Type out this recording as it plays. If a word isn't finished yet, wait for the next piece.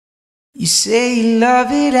You say you love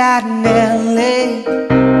it out in LA,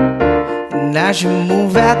 and I should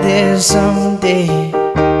move out there someday.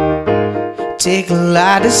 Take a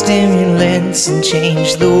lot of stimulants and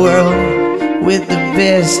change the world with the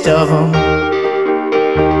best of them.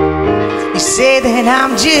 You say that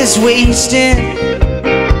I'm just wasting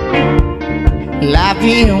life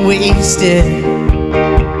being wasted,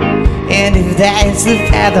 and if that's the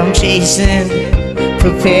path I'm chasing,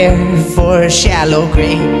 prepare for a shallow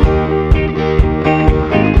grave.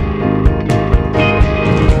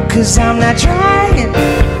 'Cause I'm not trying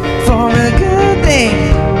for a good thing,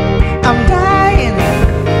 I'm dying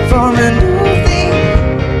for a new thing.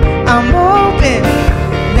 I'm hoping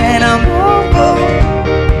that I'm hopeful.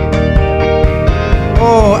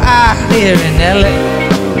 Oh, out here in LA,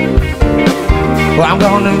 well, I'm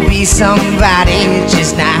gonna be somebody,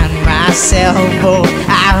 just not myself. Oh,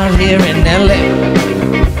 out here in LA,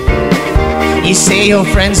 you say you're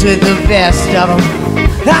friends with the best of them,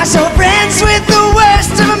 I'm so friends with the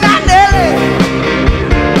worst of them.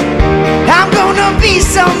 I'm gonna be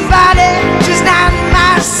somebody, just not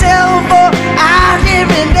myself. Oh, out here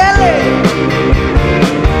in LA,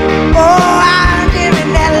 oh, out here in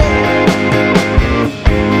LA.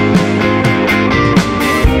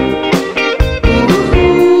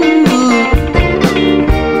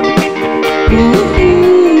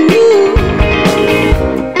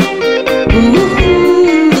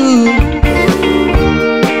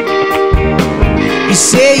 You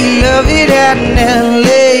say you love it out in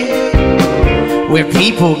LA, where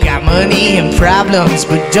people got money and problems,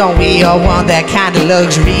 but don't we all want that kind of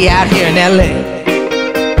luxury out here in LA?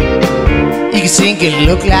 You can sink and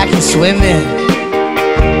look like you're swimming,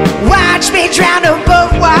 watch me drown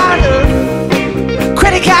above water,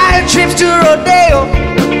 credit card trips to Rodeo.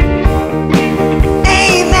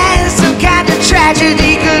 Ain't that some kind of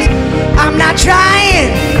tragedy? 'Cause I'm not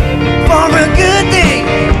trying for a good thing,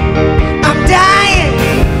 I'm dying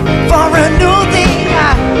for a new thing.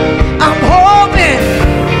 I'm hoping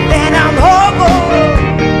that I'm hopeful.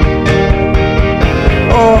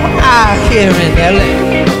 Oh, out here in LA,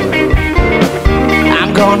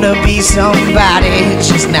 I'm gonna be somebody,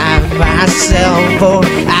 just not myself. Oh,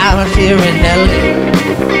 out here in LA,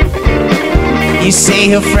 you say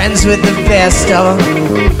you're friends with the best of them,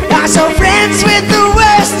 I'm so friends with the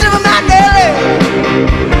worst of them out in LA.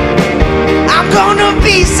 I'm gonna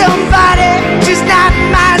be somebody, just not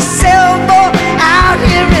myself. Oh, out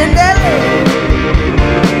here in LA,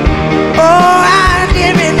 oh, out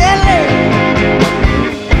here in LA.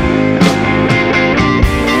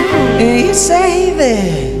 And you say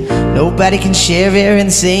that nobody can share air in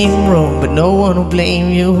the same room, but no one will blame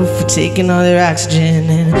you for taking all their oxygen.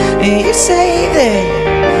 And you say that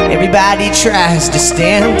everybody tries to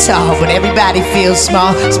stand tall, but everybody feels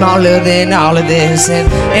small, smaller than all of this. And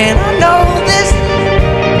I know this,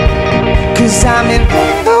 'cause I'm in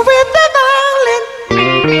love with the violin.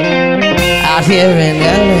 Out here in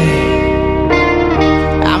LA,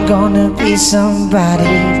 I'm gonna be somebody,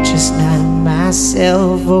 just not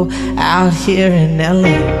myself. Oh, out here in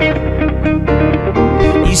LA,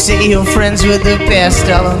 you say you're friends with the best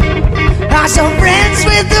of them, I'm so friends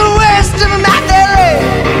with the worst of them out in LA.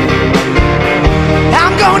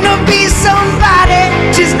 I'm gonna be somebody,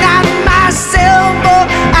 just not myself.